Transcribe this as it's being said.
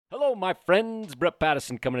Hello, my friends. Brett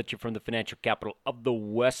Pattison coming at you from the financial capital of the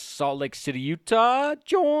West, Salt Lake City, Utah,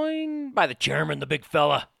 joined by the chairman, the big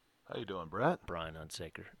fella. How you doing, Brett? Brian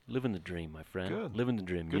Hunsaker. Living the dream, my friend. Good. Living the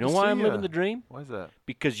dream. Good You know to why see I'm ya. living the dream? Why is that?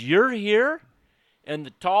 Because you're here, and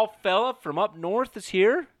the tall fella from up north is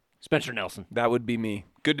here, Spencer Nelson. That would be me.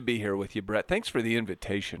 Good to be here with you, Brett. Thanks for the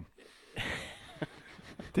invitation.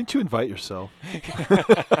 Didn't you invite yourself?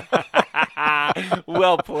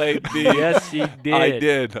 Well played, B. Yes, he did. I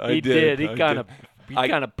did. He did. He I kind did. of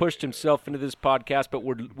kind of pushed himself into this podcast, but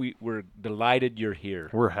we're delighted you're here.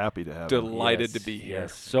 We're happy to have you. Delighted to be here.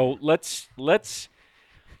 Yes. So let's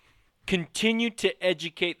continue to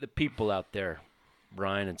educate the people out there,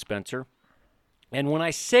 Brian and Spencer. And when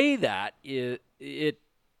I say that, it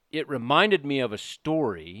reminded me of a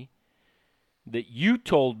story that you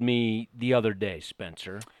told me the other day,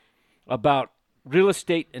 Spencer, about real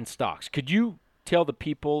estate and stocks. Could you tell the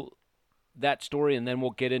people that story, and then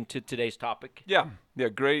we'll get into today's topic? Yeah,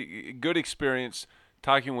 great, good experience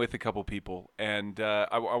talking with a couple people. And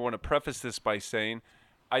I want to preface this by saying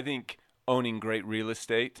I think owning great real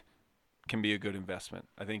estate can be a good investment.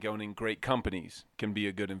 I think owning great companies can be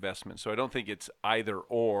a good investment. So I don't think it's either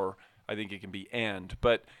or. I think it can be and.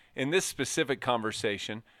 But in this specific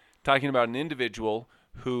conversation, talking about an individual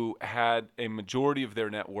who had a majority of their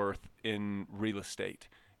net worth in real estate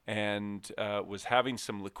and was having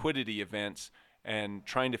some liquidity events and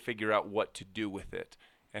trying to figure out what to do with it,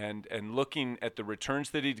 and looking at the returns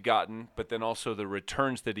that he'd gotten, but then also the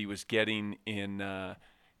returns that he was getting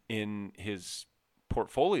in his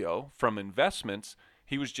portfolio from investments.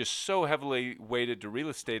 He was just so heavily weighted to real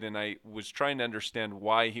estate, and I was trying to understand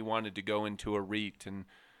why he wanted to go into a REIT and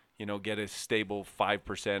get a stable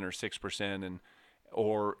 5% or 6%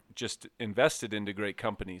 or just invested into great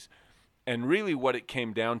companies. And really what it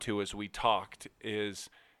came down to as we talked is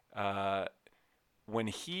when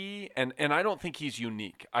he, and I don't think he's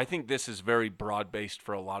unique. I think this is very broad-based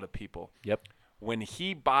for a lot of people. Yep. When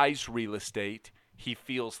he buys real estate, he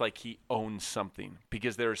feels like he owns something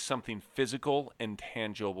because there is something physical and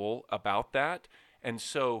tangible about that. And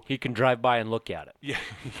so He can drive by and look at it. yeah,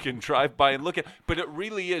 you can drive by and look at, but it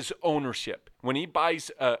really is ownership. When he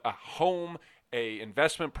buys a home, a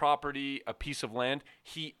investment property, a piece of land,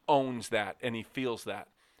 he owns that and he feels that.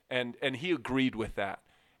 And he agreed with that.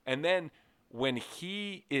 And then when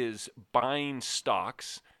he is buying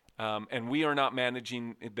stocks, and we are not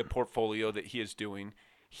managing the portfolio that he is doing,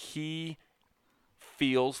 he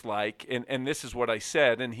feels like, and this is what I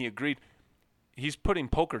said, and he agreed, he's putting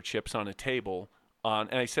poker chips on a table.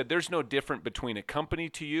 And I said, there's no different between a company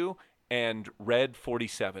to you and red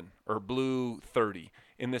 47 or blue 30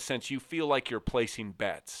 in the sense you feel like you're placing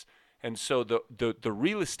bets. And so the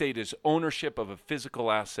real estate is ownership of a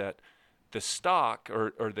physical asset. The stock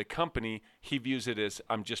or the company, he views it as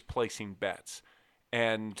I'm just placing bets.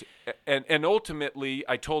 And ultimately,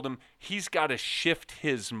 I told him he's got to shift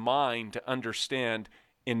his mind to understand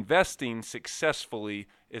investing successfully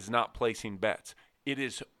is not placing bets. It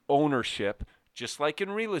is ownership, just like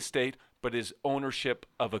in real estate, but is ownership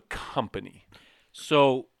of a company.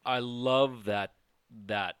 So I love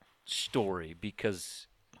that story because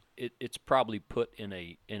it's probably put in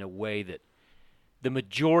a way that the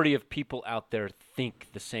majority of people out there think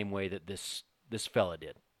the same way that this fella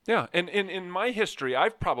did. Yeah, and in my history,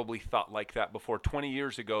 I've probably thought like that before. 20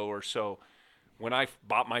 years ago or so, when I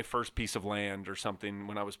bought my first piece of land or something,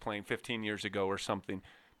 when I was playing 15 years ago or something,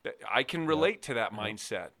 I can relate to that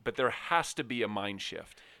mindset, but there has to be a mind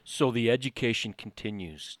shift. So the education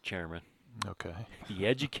continues, Chairman. Okay. The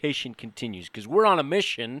education continues because we're on a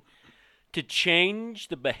mission to change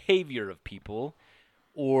the behavior of people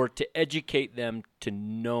or to educate them to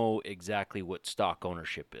know exactly what stock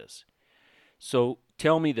ownership is. So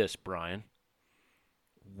tell me this, Brian.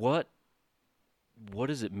 What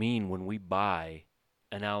does it mean when we buy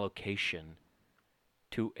an allocation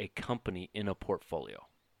to a company in a portfolio?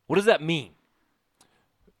 What does that mean?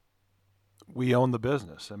 We own the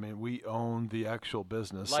business. I mean, we own the actual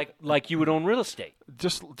business. Like you would own real estate.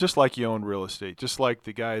 Just like you own real estate. Just like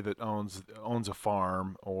the guy that owns a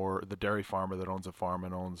farm, or the dairy farmer that owns a farm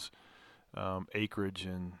and owns acreage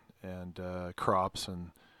and crops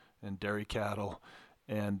and dairy cattle,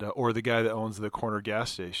 and or the guy that owns the corner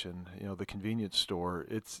gas station, the convenience store.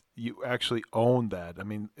 You actually own that. I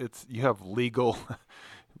mean, you have legal,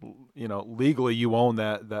 legally you own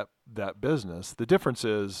that business. The difference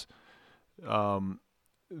is,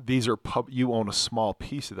 these are you own a small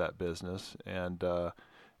piece of that business, and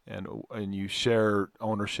you share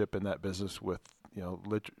ownership in that business with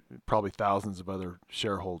probably thousands of other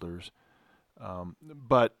shareholders.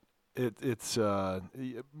 But it's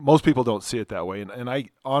most people don't see it that way, and I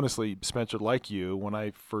honestly, Spencer, like you, when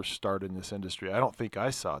I first started in this industry, I don't think I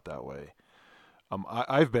saw it that way.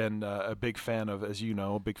 I've been a big fan of, as you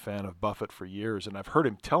know, a big fan of Buffett for years, and I've heard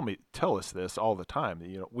him tell us this all the time.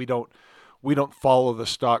 We don't follow the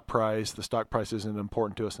stock price. The stock price isn't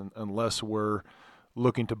important to us unless we're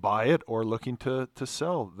looking to buy it or looking to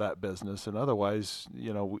sell that business, and otherwise,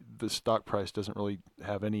 the stock price doesn't really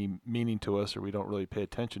have any meaning to us, or we don't really pay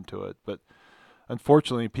attention to it. But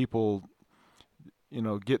unfortunately, people,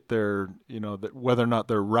 get their, that whether or not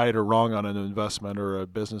they're right or wrong on an investment or a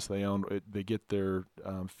business they own, they get their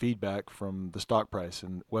feedback from the stock price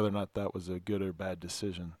and whether or not that was a good or bad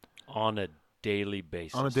decision. On a daily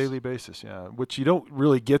basis. On a daily basis, yeah. Which you don't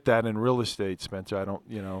really get that in real estate, Spencer. I don't,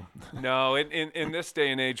 No, in this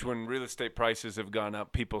day and age when real estate prices have gone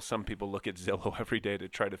up, some people look at Zillow every day to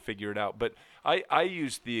try to figure it out. But I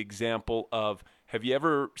use the example of, have you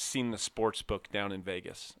ever seen the sports book down in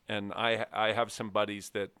Vegas? And I have some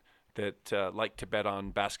buddies that like to bet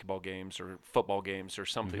on basketball games or football games or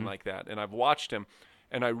something like that. And I've watched them.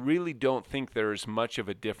 And I really don't think there's much of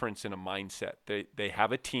a difference in a mindset. They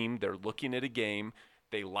have a team. They're looking at a game.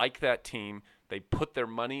 They like that team. They put their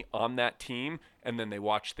money on that team, and then they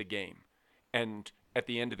watch the game. And at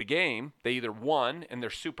the end of the game, they either won, and they're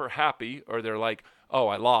super happy, or they're like, oh,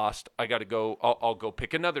 I lost. I got to go. I'll go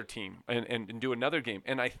pick another team and do another game.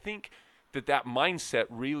 And I think that mindset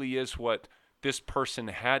really is what this person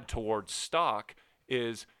had towards stock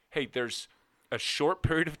is, hey, there's a short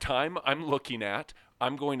period of time I'm looking at.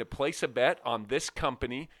 I'm going to place a bet on this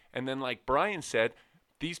company. And then like Brian said,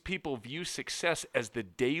 these people view success as the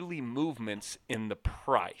daily movements in the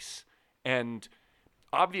price. And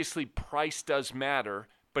obviously price does matter,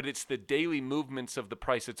 but it's the daily movements of the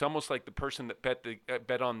price. It's almost like the person that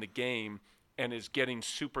bet on the game and is getting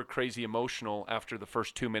super crazy emotional after the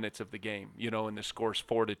first 2 minutes of the game, and the score's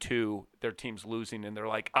 4-2, their team's losing, and they're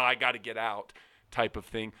like, I got to get out type of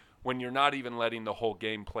thing, when you're not even letting the whole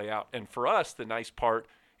game play out. And for us, the nice part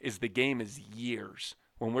is the game is years.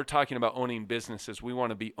 When we're talking about owning businesses, we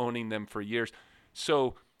want to be owning them for years.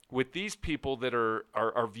 So with these people that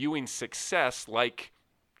are viewing success like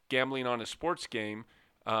gambling on a sports game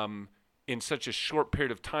in such a short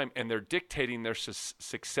period of time, and they're dictating their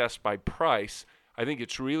success by price, I think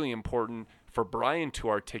it's really important for Brian to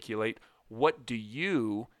articulate, what do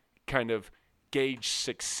you kind of gauge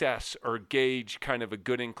success or gauge kind of a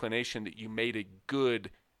good inclination that you made a good,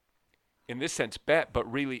 in this sense, bet, but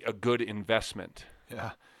really a good investment?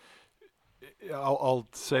 Yeah. I'll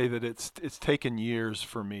say that it's taken years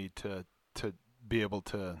for me to be able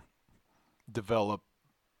to develop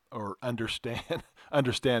or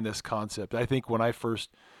understand this concept. I think when I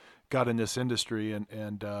first got in this industry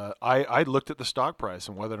and I looked at the stock price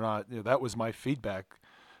and whether or not that was my feedback,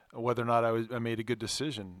 whether or not I made a good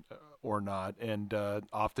decision or not, and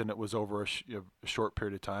often it was over a short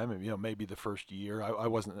period of time, and maybe the first year. I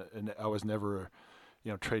was never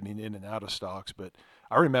trading in and out of stocks, but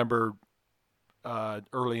I remember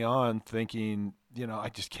early on thinking, I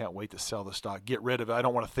just can't wait to sell the stock, get rid of it. I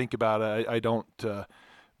don't want to think about it. I don't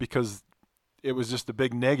because it was just a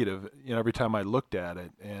big negative, every time I looked at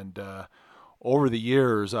it. And over the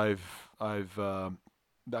years, I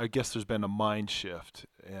guess there's been a mind shift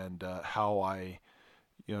and how I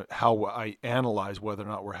analyze whether or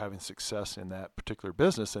not we're having success in that particular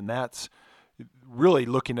business, and that's really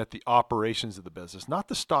looking at the operations of the business, not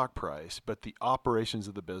the stock price, but the operations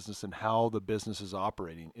of the business and how the business is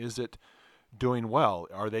operating. Is it doing well?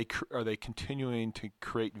 Are they continuing to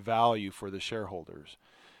create value for the shareholders?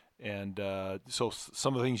 And so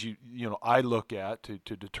some of the things I look at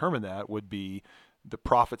to determine that would be the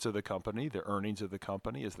profits of the company, the earnings of the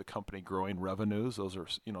company. Is the company growing revenues? Those are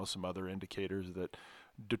some other indicators that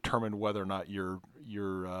determine whether or not you're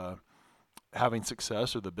having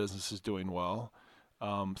success or the business is doing well.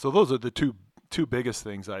 So those are the two biggest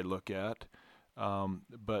things I look at.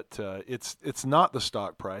 But it's not the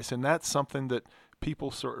stock price, and that's something that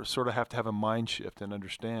people sort of have to have a mind shift and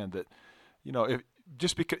understand that if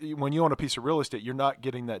just because when you own a piece of real estate, you're not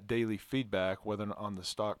getting that daily feedback whether on the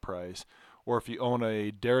stock price, or if you own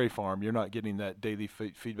a dairy farm, you're not getting that daily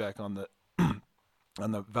feedback on the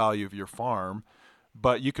on the value of your farm.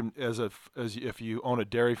 But you can, if you own a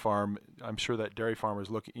dairy farm, I'm sure that dairy farmer is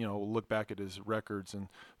will look back at his records and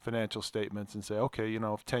financial statements and say, okay,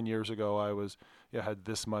 if 10 years ago I had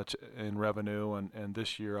this much in revenue, and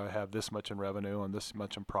this year I have this much in revenue and this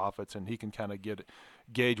much in profits, and he can kind of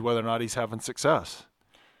gauge whether or not he's having success.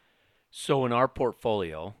 So in our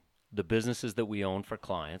portfolio, the businesses that we own for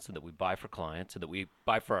clients and that we buy for clients and that we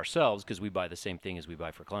buy for ourselves, because we buy the same thing as we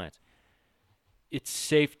buy for clients, it's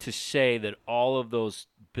safe to say that all of those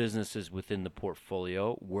businesses within the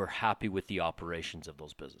portfolio were happy with the operations of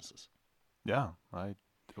those businesses. Yeah, I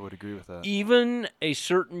would agree with that. Even a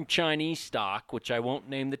certain Chinese stock, which I won't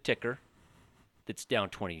name the ticker, that's down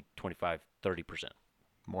 20, 25, 30%.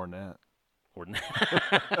 More than that. Or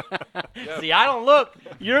See, I don't look.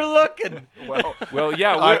 You're looking. Well,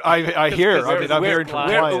 yeah. I hear. I mean, I'm hearing from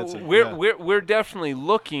clients. We're definitely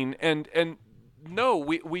looking, and no,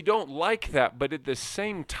 we don't like that. But at the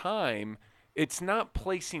same time, it's not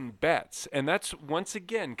placing bets, and that's once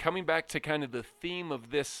again coming back to kind of the theme of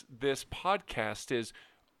this podcast is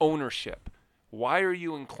ownership. Why are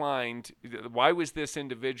you inclined? Why was this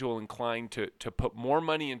individual inclined to put more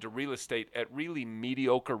money into real estate at really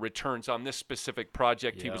mediocre returns on this specific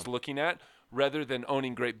project he was looking at, rather than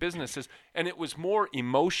owning great businesses? And it was more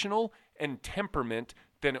emotional and temperament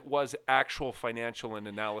than it was actual financial and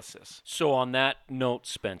analysis. So on that note,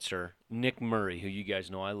 Spencer, Nick Murray, who you guys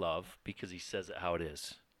know I love because he says it how it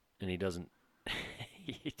is, and he doesn't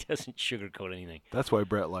sugarcoat anything. That's why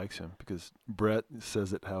Brett likes him, because Brett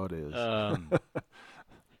says it how it is.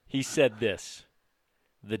 He said this: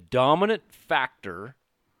 the dominant factor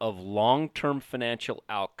of long-term financial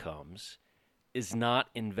outcomes is not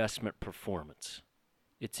investment performance.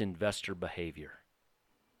 It's investor behavior.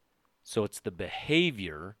 So it's the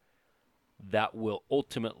behavior that will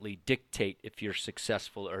ultimately dictate if you're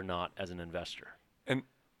successful or not as an investor. And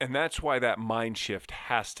that's why that mind shift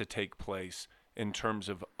has to take place in terms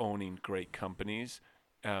of owning great companies,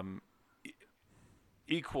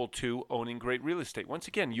 equal to owning great real estate. Once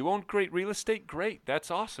again, you own great real estate, great. That's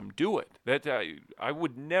awesome. Do it. That I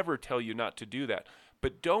would never tell you not to do that.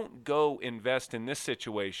 But don't go invest in this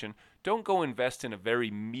situation. Don't go invest in a very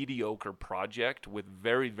mediocre project with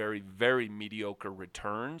very, very, very mediocre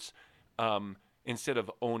returns instead of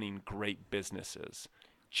owning great businesses.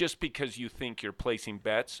 Just because you think you're placing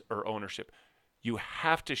bets or ownership. You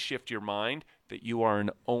have to shift your mind that you are an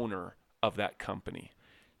owner of that company.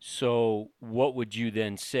 So what would you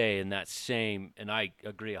then say in that same, and I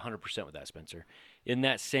agree 100% with that, Spencer, in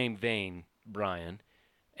that same vein, Brian,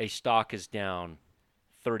 a stock is down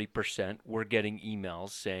 30%. We're getting emails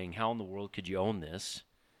saying, how in the world could you own this?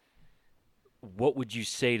 What would you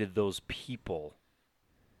say to those people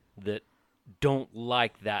that don't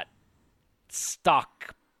like that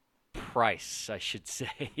stock price, I should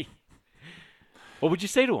say? What would you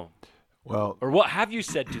say to them? Well, or what have you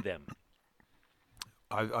said to them?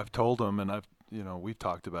 I've told them, and we've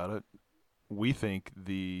talked about it. We think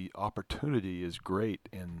the opportunity is great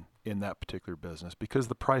in that particular business because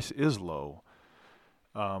the price is low.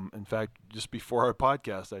 In fact, just before our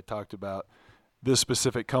podcast, I talked about this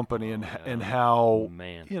specific company and how,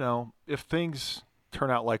 if things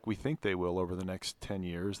turn out like we think they will over the next 10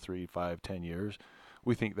 years, 3, 5, 10 years,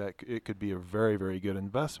 we think that it could be a very, very good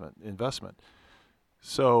investment.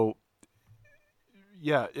 So,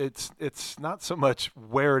 yeah, it's not so much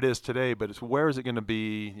where it is today, but it's where is it going to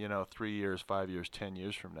be, 3 years, 5 years, 10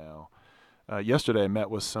 years from now. Yesterday I met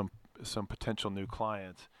with some potential new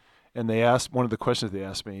clients, and one of the questions they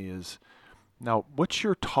asked me is, now, what's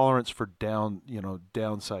your tolerance for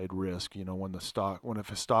downside risk? When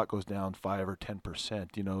if a stock goes down 5 or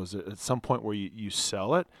 10%, is it at some point where you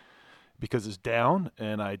sell it because it's down?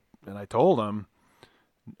 And I told them,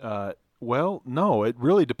 well, no, it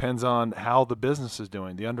really depends on how the business is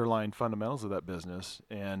doing, the underlying fundamentals of that business.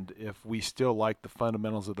 And if we still like the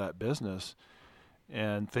fundamentals of that business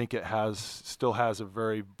and think it still has a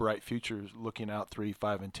very bright future looking out 3,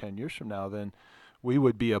 5, and 10 years from now, then we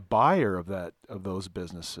would be a buyer of those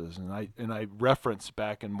businesses. And I referenced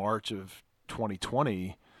back in March of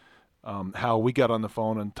 2020 how we got on the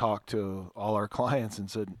phone and talked to all our clients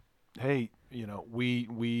and said, hey, we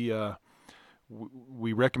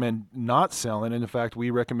recommend not selling, and in fact, we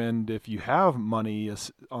recommend if you have money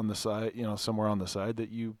on the side, somewhere on the side, that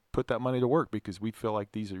you put that money to work because we feel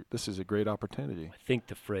like this is a great opportunity. I think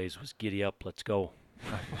the phrase was "giddy up, let's go."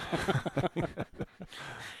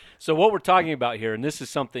 So what we're talking about here, and this is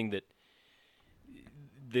something that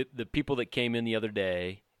the people that came in the other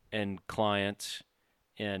day and clients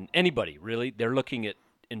and anybody really, they're looking at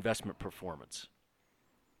investment performance.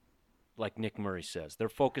 Like Nick Murray says, they're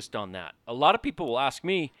focused on that. A lot of people will ask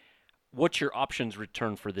me, what's your options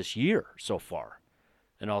return for this year so far?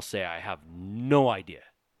 And I'll say, I have no idea.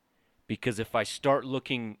 Because if I start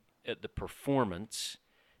looking at the performance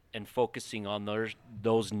and focusing on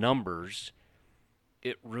those numbers,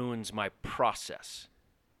 it ruins my process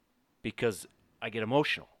because I get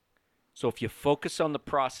emotional. So if you focus on the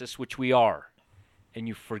process, which we are, and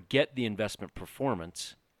you forget the investment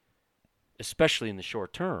performance, especially in the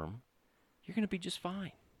short term, you're going to be just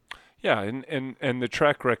fine. Yeah, and the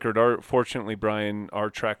track record, fortunately, Brian, our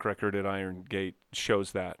track record at Iron Gate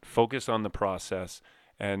shows that. Focus on the process.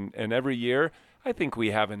 And every year, I think we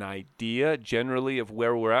have an idea generally of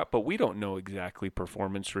where we're at, but we don't know exactly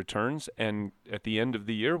performance returns. And at the end of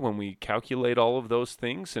the year, when we calculate all of those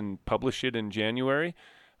things and publish it in January,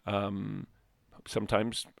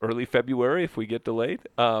 sometimes early February if we get delayed,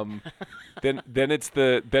 then it's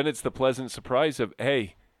the pleasant surprise of,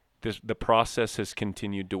 hey, the process has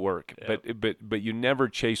continued to work. Yep. But you never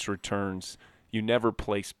chase returns. You never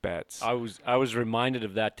place bets. I was reminded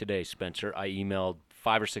of that today, Spencer. I emailed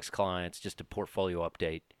 5 or 6 clients, just a portfolio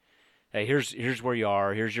update. Hey, here's where you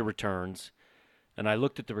are. Here's your returns. And I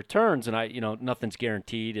looked at the returns, and nothing's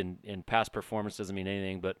guaranteed, and past performance doesn't mean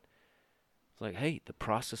anything. But it's like, hey, the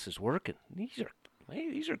process is working. These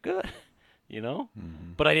are good,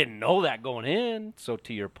 Mm-hmm. But I didn't know that going in. So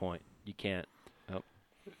to your point, you can't.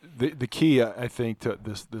 The key, I think, to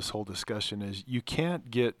this whole discussion is you can't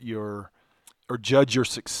judge your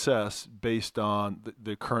success based on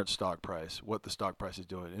the current stock price, what the stock price is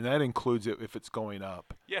doing. And that includes if it's going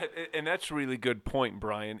up. Yeah, and that's a really good point,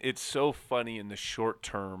 Brian. It's so funny in the short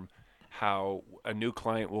term how a new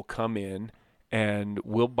client will come in and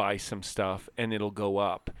we'll buy some stuff and it'll go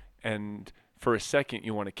up. And for a second,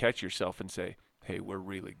 you want to catch yourself and say, hey, we're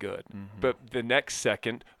really good. Mm-hmm. But the next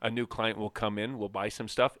second, a new client will come in, we'll buy some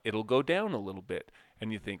stuff, it'll go down a little bit.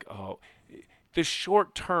 And you think, oh, the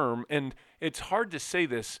short term, and it's hard to say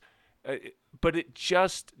this, but it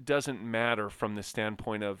just doesn't matter from the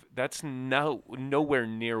standpoint of that's nowhere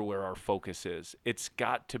near where our focus is. It's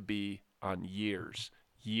got to be on years,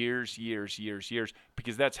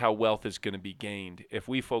 because that's how wealth is going to be gained. If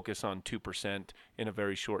we focus on 2% in a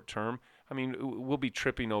very short term, I mean, we'll be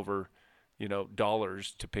tripping over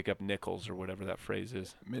dollars to pick up nickels or whatever that phrase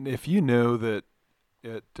is. I mean, if you knew that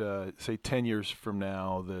say 10 years from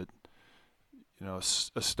now that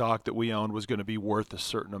a stock that we owned was going to be worth a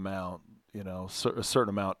certain amount,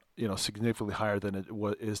 significantly higher than it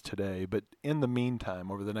is today. But in the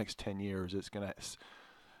meantime, over the next 10 years, it's going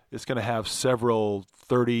to have several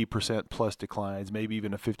 30% plus declines, maybe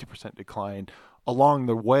even a 50% decline along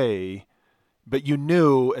the way. But you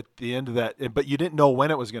knew at the end of that, but you didn't know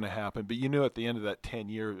when it was going to happen, but you knew at the end of that 10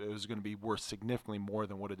 years it was going to be worth significantly more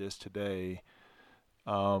than what it is today.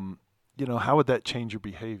 How would that change your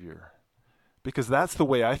behavior? Because that's the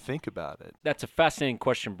way I think about it. That's a fascinating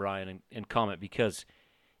question, Brian, and comment, because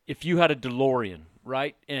if you had a DeLorean,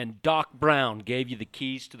 right, and Doc Brown gave you the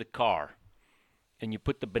keys to the car, and you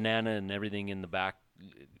put the banana and everything in the back,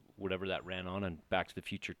 whatever that ran on, and Back to the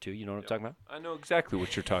Future 2, you know what I'm talking about? I know exactly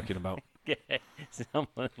what you're talking about.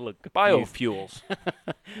 Biofuels.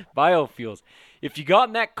 Biofuels. If you got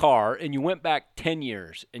in that car and you went back 10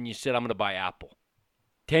 years and you said, I'm going to buy Apple,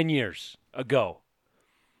 10 years ago,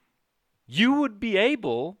 you would be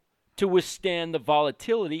able to withstand the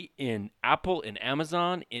volatility in Apple, in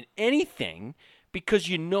Amazon, in anything, because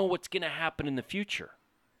you know what's going to happen in the future.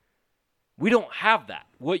 We don't have that.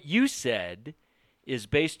 What you said is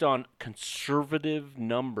based on conservative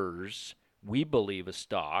numbers. We believe a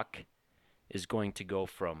stock is going to go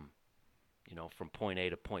from point A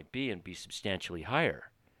to point B and be substantially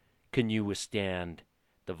higher. Can you withstand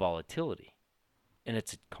the volatility? And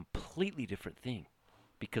it's a completely different thing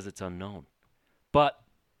because it's unknown. But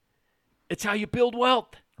it's how you build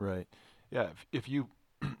wealth. Right. Yeah. If you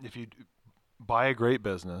buy a great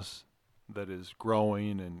business that is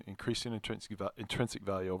growing and increasing intrinsic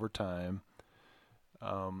value over time,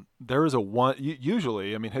 there is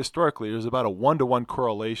historically, there's about a 1-to-1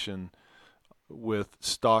 correlation with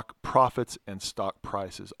stock profits and stock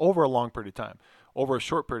prices over a long period of time. Over a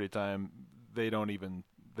short period of time, they don't even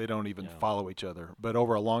follow each other. But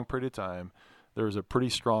over a long period of time, there's a pretty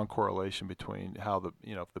strong correlation between how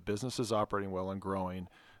if the business is operating well and growing,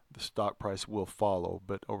 the stock price will follow.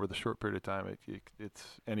 But over the short period of time,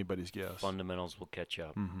 it's anybody's guess. Fundamentals will catch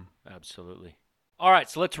up. Mm-hmm. Absolutely. All right,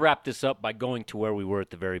 so let's wrap this up by going to where we were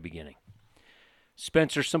at the very beginning.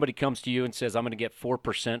 Spencer, somebody comes to you and says, I'm going to get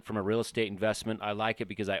 4% from a real estate investment. I like it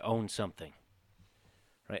because I own something.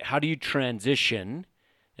 Right? How do you transition,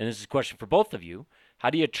 and this is a question for both of you,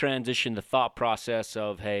 how do you transition the thought process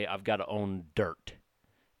of, hey, I've got to own dirt,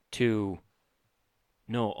 to,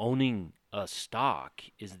 no, owning a stock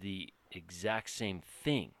is the exact same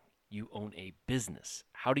thing. You own a business.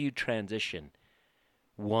 How do you transition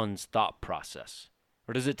one's thought process?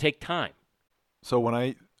 Or does it take time? So when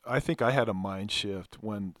I think I had a mind shift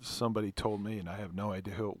when somebody told me, and I have no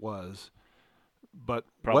idea who it was, but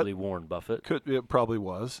probably Warren Buffett. It probably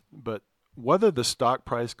was, but whether the stock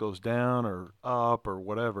price goes down or up or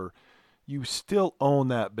whatever, you still own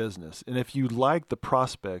that business. And if you like the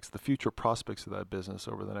prospects, the future prospects of that business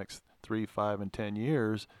over the next 3, 5, and 10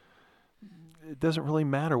 years, it doesn't really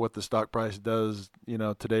matter what the stock price does,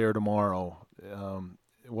 today or tomorrow.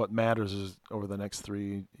 What matters is over the next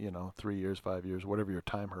 3 years, 5 years, whatever your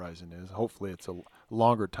time horizon is. Hopefully it's a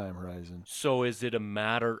longer time horizon. So is it a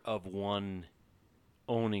matter of one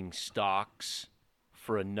owning stocks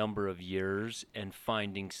for a number of years and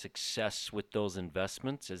finding success with those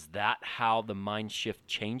investments? Is that how the mind shift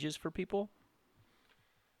changes for people?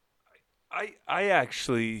 I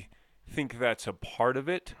actually think that's a part of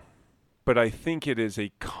it, but I think it is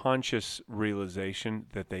a conscious realization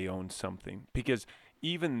that they own something. Because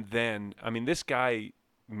even then, I mean, this guy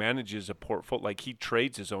manages a portfolio, like he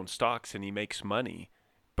trades his own stocks and he makes money,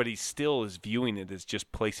 but he still is viewing it as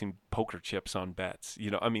just placing poker chips on bets.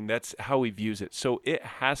 I mean, that's how he views it. So it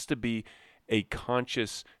has to be a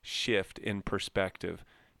conscious shift in perspective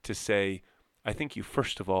to say, I think you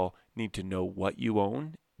first of all need to know what you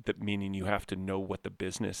own, that meaning you have to know what the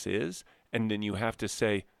business is, and then you have to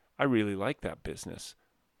say, I really like that business.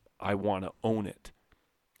 I want to own it.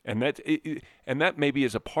 And that maybe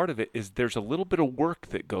is a part of it, is there's a little bit of work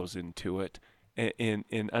that goes into it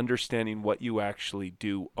in understanding what you actually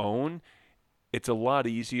do own. It's a lot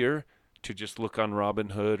easier to just look on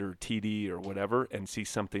Robinhood or TD or whatever and see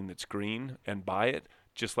something that's green and buy it,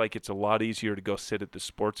 just like it's a lot easier to go sit at the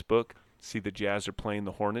sports book, see the Jazz are playing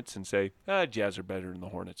the Hornets and say, Jazz are better than the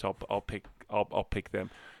Hornets. I'll pick them.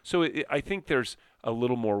 So I think there's a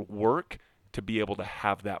little more work to be able to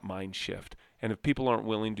have that mind shift. And if people aren't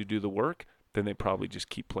willing to do the work, then they probably just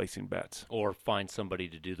keep placing bets. Or find somebody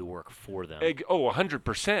to do the work for them.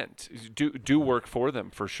 100%. Do work for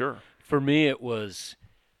them, for sure. For me, it was,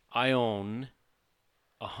 I own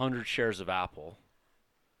 100 shares of Apple,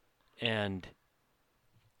 and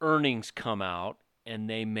earnings come out, and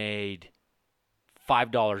they made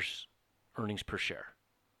 $5 earnings per share.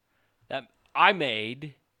 That I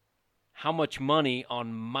made how much money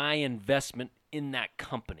on my investment in that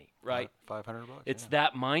company, right? $500. It's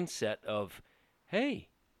that mindset of, hey,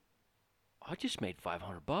 I just made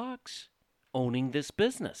 $500 owning this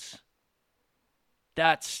business.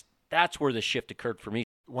 That's where the shift occurred for me.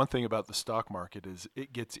 One thing about the stock market is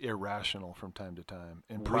it gets irrational from time to time.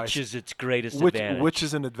 And which is its greatest advantage. Which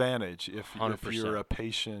is an advantage if you're 100%. a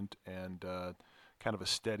patient and kind of a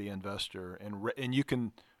steady investor, and you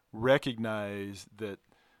can recognize that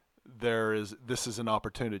this is an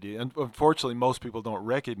opportunity. And unfortunately, most people don't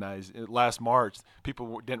recognize. Last March,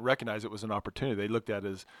 people didn't recognize it was an opportunity. They looked at it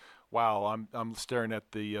as, wow, I'm staring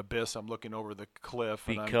at the abyss. I'm looking over the cliff.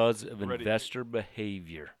 Because of investor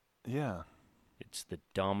behavior. Yeah. It's the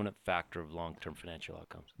dominant factor of long-term financial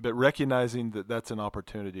outcomes. But recognizing that that's an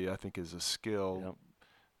opportunity, I think, is a skill. Yep.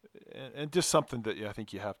 And just something that I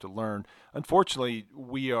think you have to learn. Unfortunately,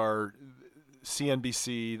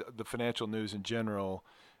 CNBC, the financial news in general,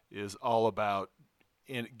 is all about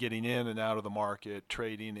getting in and out of the market,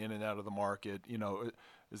 trading in and out of the market.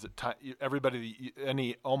 Is it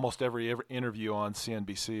almost every interview on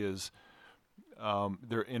CNBC is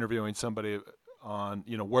they're interviewing somebody on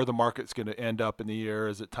where the market's going to end up in the year.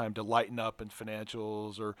 Is it time to lighten up in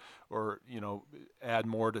financials or add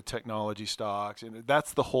more to technology stocks? And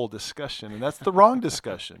that's the whole discussion, and that's the wrong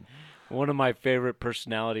discussion. One of my favorite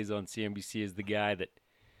personalities on CNBC is the guy that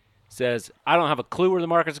says, I don't have a clue where the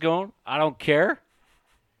market's going. I don't care.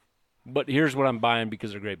 But here's what I'm buying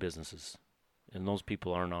because they're great businesses. And those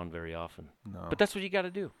people aren't on very often. No. But that's what you got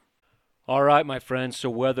to do. All right, my friends. So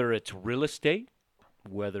whether it's real estate,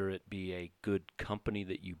 whether it be a good company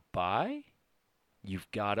that you buy, you've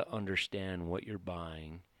got to understand what you're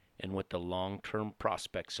buying and what the long-term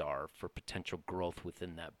prospects are for potential growth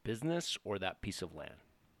within that business or that piece of land.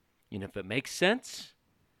 And if it makes sense,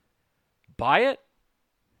 buy it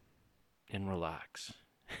and relax.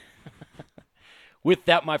 With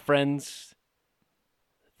that, my friends,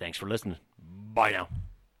 thanks for listening. Bye now.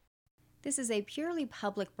 This is a purely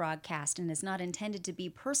public broadcast and is not intended to be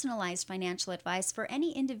personalized financial advice for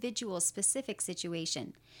any individual's specific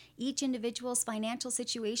situation. Each individual's financial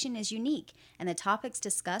situation is unique, and the topics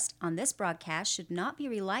discussed on this broadcast should not be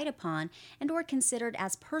relied upon and/or considered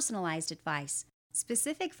as personalized advice.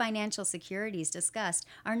 Specific financial securities discussed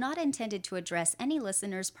are not intended to address any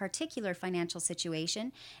listener's particular financial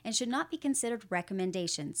situation and should not be considered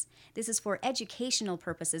recommendations. This is for educational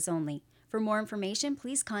purposes only. For more information,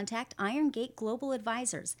 please contact Iron Gate Global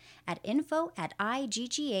Advisors at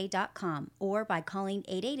info@igga.com or by calling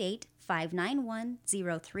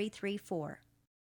 888-591-0334.